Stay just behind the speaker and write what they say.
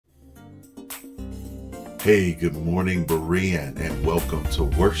Hey, good morning, Berean, and welcome to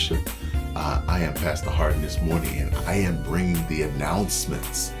worship. I am Pastor Harden this morning, and I am bringing the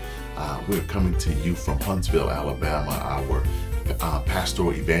announcements. We're coming to you from Huntsville, Alabama. Our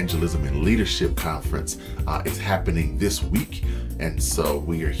Pastoral Evangelism and Leadership Conference is happening this week, and so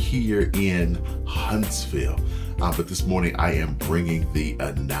we are here in Huntsville. But this morning, I am bringing the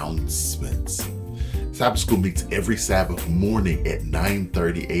announcements. Sabbath School meets every Sabbath morning at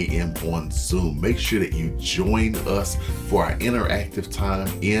 9:30 a.m. on Zoom. Make sure that you join us for our interactive time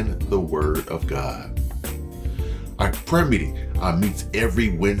in the Word of God. Our prayer meeting meets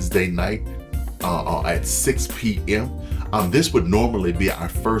every Wednesday night at 6 p.m. This would normally be our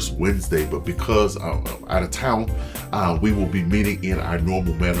first Wednesday, but because I'm out of town, we will be meeting in our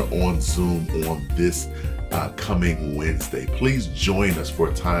normal manner on Zoom on this coming Wednesday. Please join us for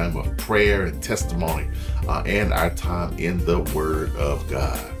a time of prayer and testimony and our time in the Word of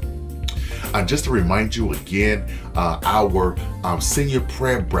God. Just to remind you again, our senior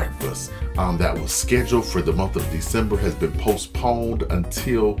prayer breakfast that was scheduled for the month of December has been postponed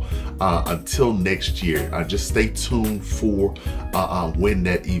until next year. Just stay tuned for when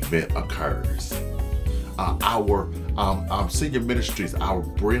that event occurs. Our senior ministries, our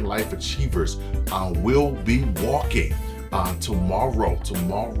Berean Life Achievers, will be walking tomorrow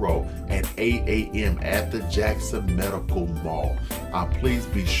at 8 a.m. at the Jackson Medical Mall. Please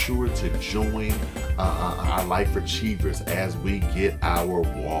be sure to join our Life Achievers as we get our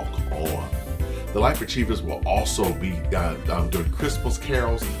walk on. The Life Achievers will also be doing Christmas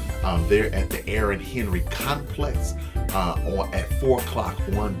carols there at the Aaron Henry Complex at 4 o'clock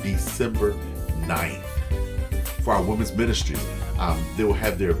on December 9th. For our women's ministries, they will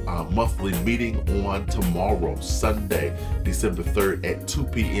have their monthly meeting on tomorrow, Sunday, December 3rd at 2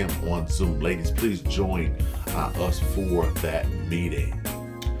 p.m. on Zoom. Ladies, please join us for that meeting.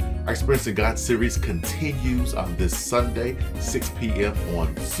 Our Experiencing God series continues on this Sunday, 6 p.m.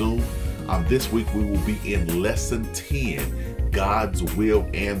 on Zoom. This week we will be in Lesson 10, God's Will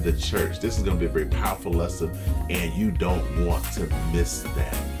and the Church. This is going to be a very powerful lesson, and you don't want to miss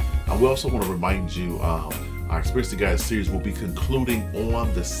that. We also want to remind you our Experiencing God series will be concluding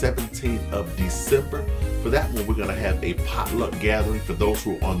on the 17th of December. For that one, we're going to have a potluck gathering. For those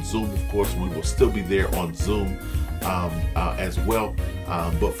who are on Zoom, of course, we will still be there on Zoom as well.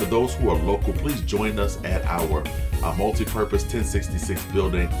 But for those who are local, please join us at our multi-purpose 1066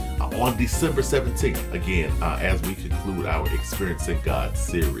 building on December 17th, again, as we conclude our Experiencing God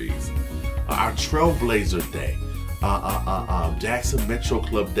series. Our Trailblazer Day, Jackson Metro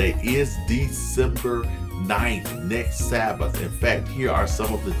Club Day, is December 9th, next Sabbath. In fact, here are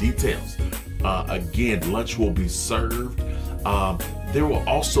some of the details. Again, lunch will be served. There will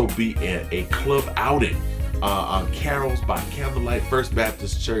also be a club outing on Carols by Candlelight First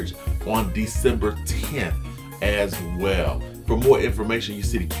Baptist Church on December 10th as well. For more information, you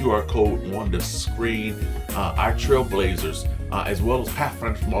see the QR code on the screen. Our Trailblazers, as well as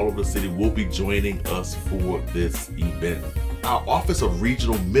Pathfinders from all over the city, will be joining us for this event. Our Office of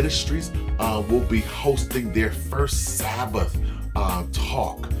Regional Ministries will be hosting their first Sabbath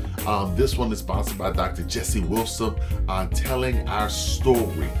talk. This one is sponsored by Dr. Jesse Wilson, telling our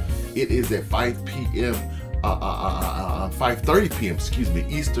story. It is at 5 p.m. 5:30 p.m.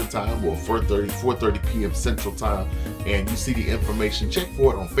 Eastern Time, or 4:30 p.m. Central Time. And you see the information. Check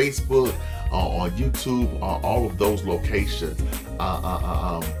for it on Facebook, on YouTube, on all of those locations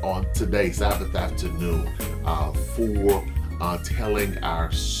on today, Sabbath afternoon, for telling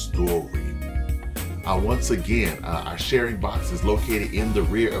our story. Once again, our sharing box is located in the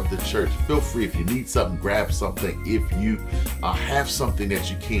rear of the church. Feel free, if you need something, grab something. If you have something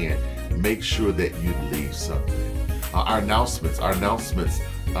that you can, make sure that you leave something. Our announcements,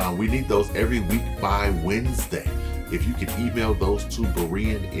 we need those every week by Wednesday. If you can email those to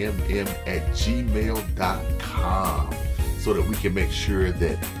bereanmm@gmail.com so that we can make sure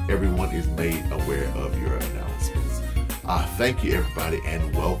that everyone is made aware of your announcements. Thank you, everybody,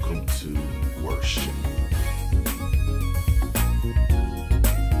 and welcome to worship.